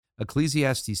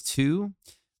Ecclesiastes 2,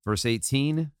 verse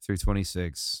 18 through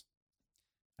 26.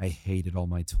 I hated all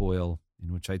my toil,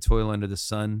 in which I toil under the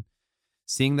sun,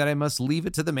 seeing that I must leave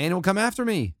it to the man who will come after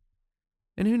me.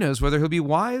 And who knows whether he'll be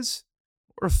wise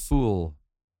or a fool.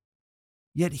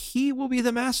 Yet he will be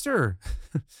the master,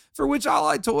 for which all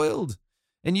I toiled,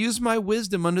 and used my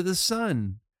wisdom under the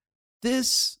sun.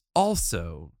 This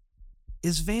also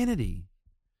is vanity.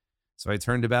 So I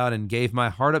turned about and gave my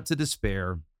heart up to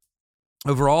despair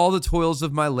over all the toils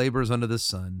of my labors under the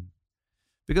sun.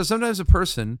 Because sometimes a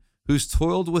person who's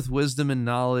toiled with wisdom and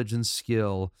knowledge and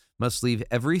skill must leave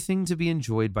everything to be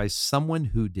enjoyed by someone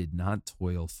who did not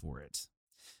toil for it.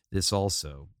 This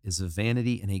also is a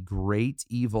vanity and a great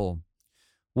evil.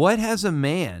 What has a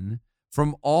man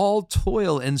from all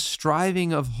toil and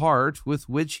striving of heart with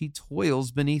which he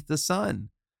toils beneath the sun?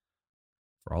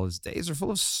 For all his days are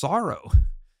full of sorrow,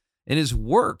 and his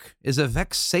work is a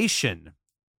vexation.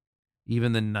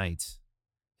 Even the night,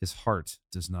 his heart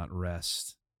does not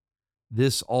rest.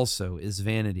 This also is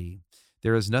vanity.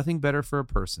 There is nothing better for a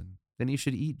person than he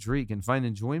should eat, drink, and find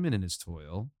enjoyment in his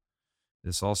toil.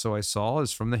 This also I saw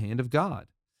is from the hand of God.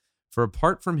 For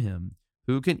apart from him,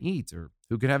 who can eat or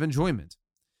who can have enjoyment?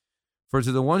 For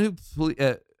to the one who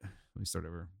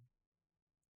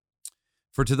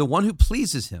For to the one who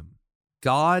pleases him,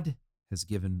 God has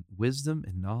given wisdom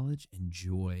and knowledge and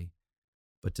joy.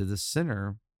 But to the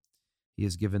sinner, he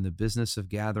has given the business of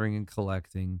gathering and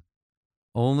collecting,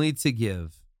 only to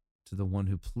give to the one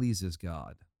who pleases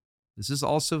God. This is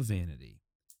also vanity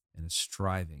and a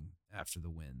striving after the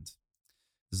wind.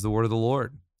 This is the word of the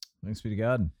Lord. Thanks be to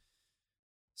God.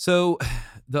 So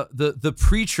the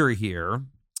preacher here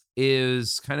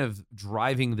is kind of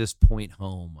driving this point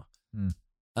home.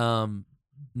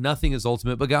 Nothing is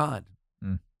ultimate but God,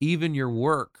 even your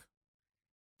work.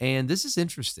 And this is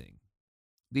interesting.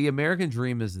 The American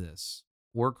dream is this: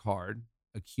 work hard,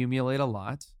 accumulate a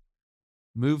lot,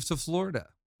 move to Florida,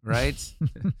 right?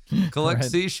 Collect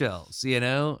seashells,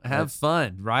 have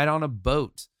fun, ride on a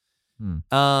boat.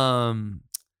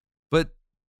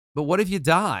 But what if you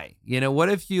die? What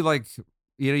if you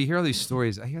you hear all these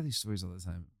stories. I hear these stories all the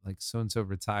time. Like so-and-so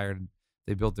retired,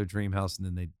 they built their dream house, and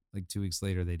then they 2 weeks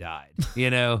later they died,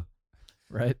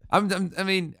 Right.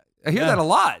 I hear that a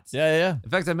lot. Yeah. In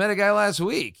fact, I met a guy last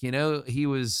week. He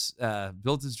was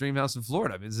built his dream house in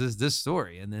Florida. This is this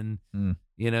story. And then,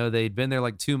 they'd been there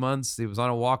like 2 months. He was on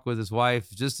a walk with his wife,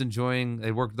 just enjoying.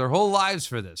 They worked their whole lives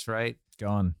for this, right?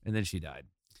 Gone. And then she died.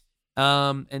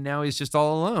 And now he's just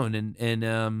all alone. And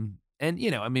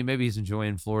maybe he's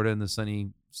enjoying Florida and the sunny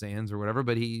sands or whatever.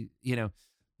 But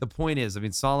the point is,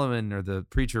 Solomon, or the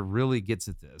preacher, really gets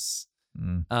at this.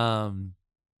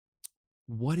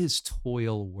 What is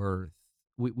toil worth?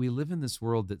 We live in this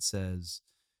world that says,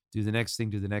 do the next thing,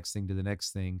 do the next thing, do the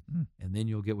next thing, and then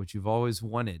you'll get what you've always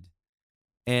wanted.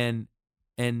 And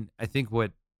I think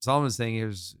what Solomon's saying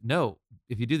is, no,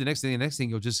 if you do the next thing,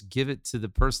 you'll just give it to the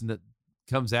person that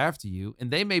comes after you,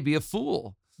 and they may be a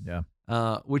fool. Yeah.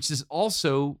 Which is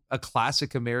also a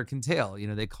classic American tale.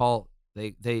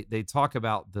 They talk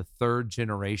about the third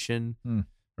generation,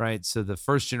 right? So the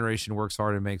first generation works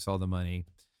hard and makes all the money.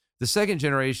 The second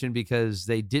generation, because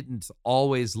they didn't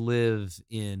always live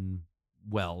in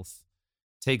wealth,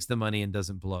 takes the money and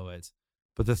doesn't blow it.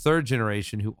 But the third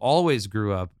generation, who always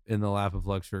grew up in the lap of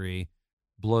luxury,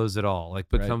 blows it all,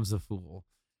 becomes a fool.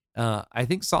 I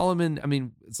think Solomon,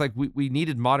 it's like we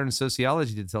needed modern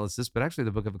sociology to tell us this, but actually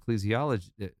the book of Ecclesiastes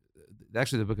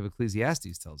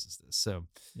tells us this. So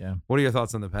yeah. What are your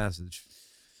thoughts on the passage?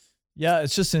 Yeah,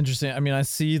 it's just interesting. I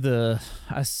see the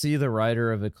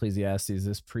writer of Ecclesiastes,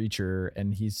 this preacher,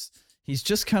 and he's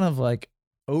just kind of like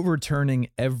overturning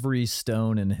every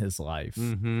stone in his life.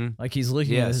 Like he's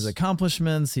looking at his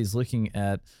accomplishments, he's looking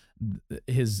at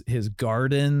his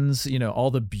gardens,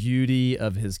 all the beauty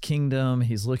of his kingdom.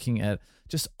 He's looking at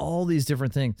just all these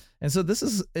different things. And so this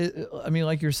is,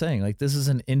 like you're saying, like this is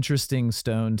an interesting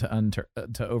stone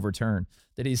to overturn.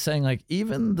 That he's saying, like,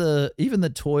 even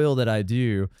the toil that I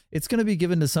do, it's going to be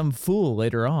given to some fool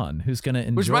later on who's going to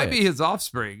enjoy it. Which might be his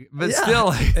offspring, but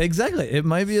still. Exactly. It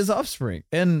might be his offspring.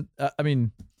 And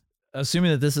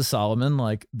assuming that this is Solomon,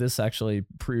 like this actually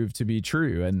proved to be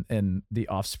true. And the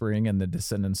offspring and the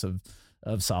descendants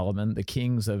of Solomon, the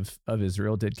kings of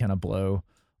Israel, did kind of blow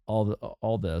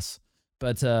all this.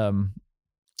 But so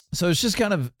it's just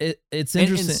kind of, it's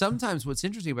interesting. And sometimes what's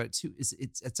interesting about it too is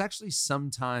it's actually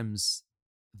sometimes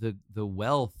the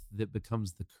wealth that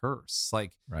becomes the curse.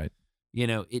 Like, right.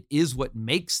 It is what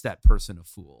makes that person a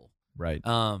fool. Right.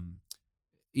 A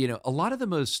lot of the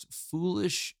most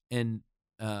foolish and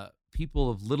people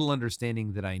of little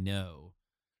understanding that I know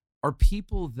are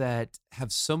people that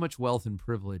have so much wealth and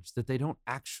privilege that they don't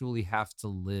actually have to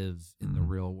live in the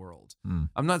real world.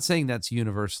 I'm not saying that's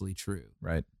universally true.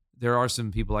 Right. There are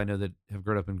some people I know that have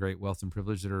grown up in great wealth and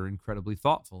privilege that are incredibly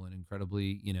thoughtful and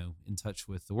incredibly, in touch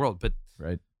with the world.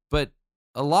 But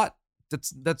a lot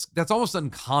that's almost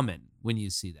uncommon when you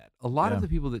see that. A lot of the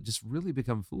people that just really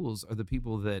become fools are the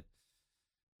people that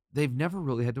they've never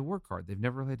really had to work hard. They've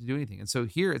never really had to do anything. And so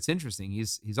here it's interesting.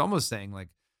 He's almost saying like,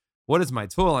 what is my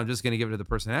toil? I'm just going to give it to the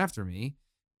person after me.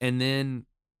 And then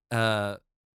the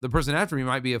person after me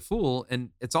might be a fool. And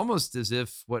it's almost as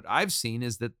if what I've seen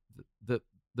is that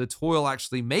the toil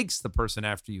actually makes the person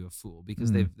after you a fool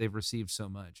because they've received so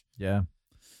much. Yeah.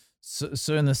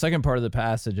 So in the second part of the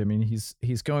passage, I mean,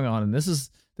 he's going on, and this is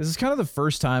kind of the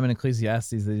first time in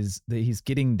Ecclesiastes that he's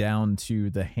getting down to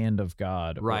the hand of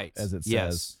God, right? As it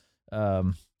says,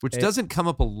 which doesn't come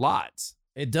up a lot.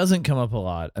 It doesn't come up a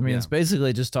lot. I mean, it's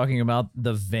basically just talking about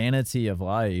the vanity of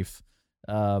life.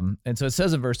 And so it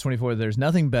says in verse 24, there's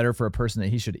nothing better for a person that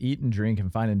he should eat and drink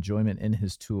and find enjoyment in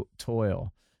his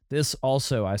toil. This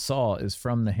also I saw is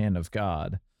from the hand of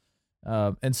God.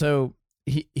 And so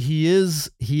he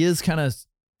is kind of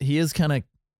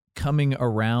coming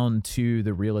around to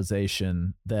the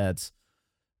realization that,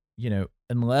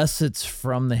 unless it's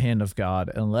from the hand of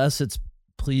God, unless it's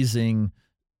pleasing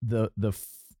the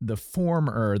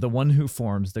former, the one who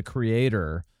forms, the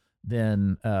creator,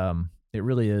 then it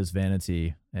really is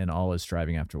vanity and all is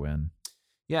striving after win.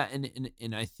 Yeah,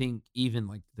 and I think even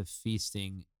like the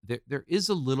feasting, there is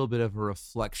a little bit of a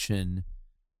reflection.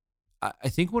 I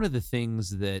think one of the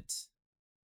things that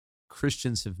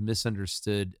Christians have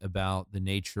misunderstood about the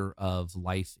nature of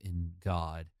life in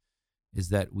God is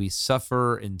that we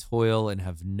suffer and toil and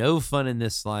have no fun in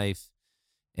this life,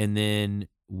 and then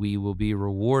we will be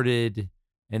rewarded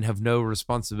and have no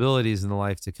responsibilities in the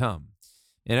life to come.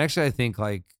 And actually, I think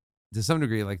like to some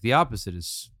degree, like the opposite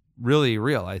is really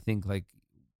real. I think like,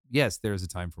 yes, there is a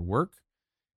time for work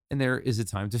and there is a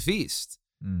time to feast.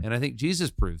 And I think Jesus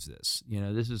proves this.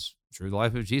 This is true of the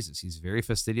life of Jesus. He's very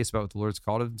fastidious about what the Lord's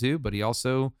called him to, but he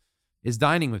also is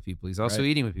dining with people. He's also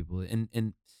eating with people. And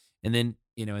then,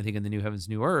 I think in the new heavens,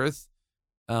 new earth,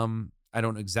 I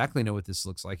don't exactly know what this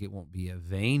looks like. It won't be a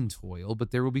vain toil,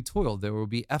 but there will be toil. There will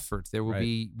be effort. There will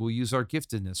be, we'll use our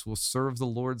giftedness. We'll serve the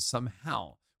Lord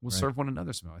somehow. We'll serve one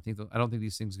another somehow. I don't think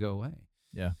these things go away.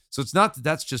 Yeah. So it's not that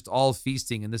that's just all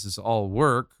feasting and this is all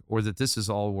work, or that this is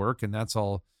all work and that's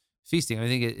all feasting. I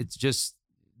think it's just,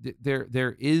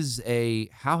 there is a,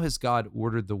 how has God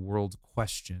ordered the world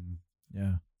question?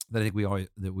 Yeah. That I think we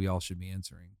all should be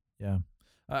answering. Yeah.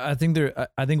 I think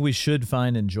we should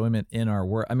find enjoyment in our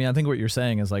work. I mean, I think what you're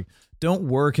saying is like, don't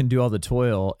work and do all the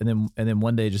toil and then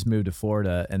one day just move to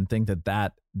Florida and think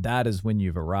that is when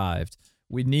you've arrived.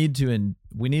 We need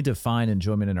to find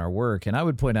enjoyment in our work. And I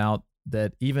would point out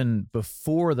that even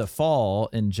before the fall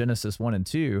in Genesis 1 and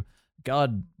 2,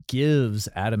 God gives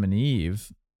Adam and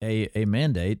Eve a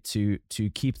mandate to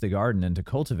keep the garden and to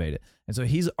cultivate it. And so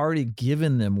he's already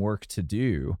given them work to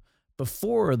do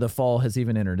before the fall has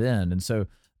even entered in. And so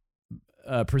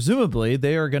presumably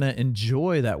they are going to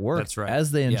enjoy that work. That's right.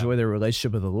 As they enjoy their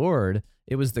relationship with the Lord.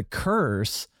 It was the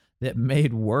curse that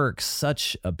made work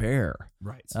such a bear.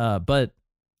 Right. But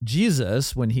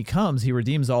Jesus, when he comes, he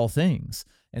redeems all things.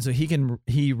 And so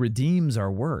he redeems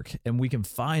our work, and we can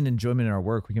find enjoyment in our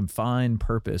work. We can find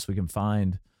purpose. We can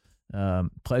find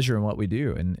pleasure in what we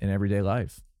do in everyday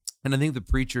life. And I think the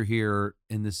preacher here,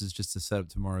 and this is just to set up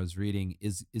tomorrow's reading,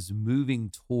 is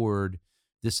moving toward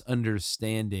this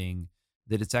understanding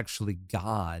that it's actually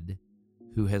God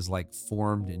who has like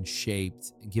formed and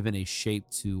shaped, given a shape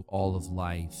to all of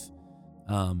life.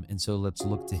 And so let's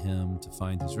look to him to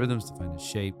find his rhythms, to find his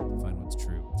shape, to find what's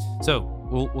true. So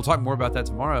we'll talk more about that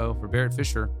tomorrow. For Barrett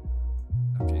Fisher,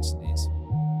 I'm Jason Dees.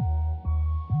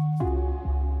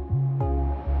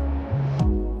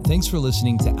 Thanks for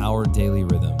listening to Our Daily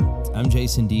Rhythm. I'm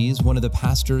Jason Dees, one of the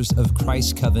pastors of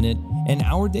Christ Covenant, and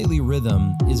Our Daily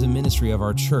Rhythm is a ministry of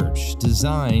our church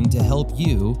designed to help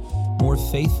you more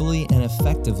faithfully and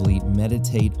effectively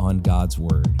meditate on God's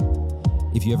Word.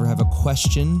 If you ever have a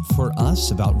question for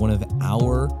us about one of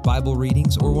our Bible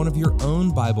readings or one of your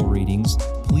own Bible readings,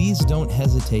 please don't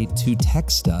hesitate to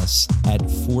text us at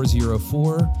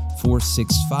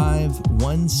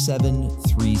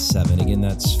 404-465-1737. Again,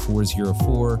 that's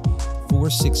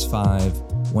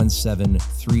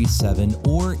 404-465-1737.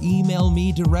 Or email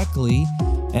me directly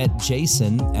at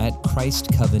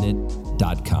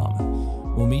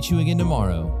jason@christcovenant.com. We'll meet you again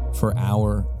tomorrow for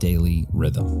Our Daily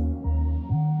Rhythm.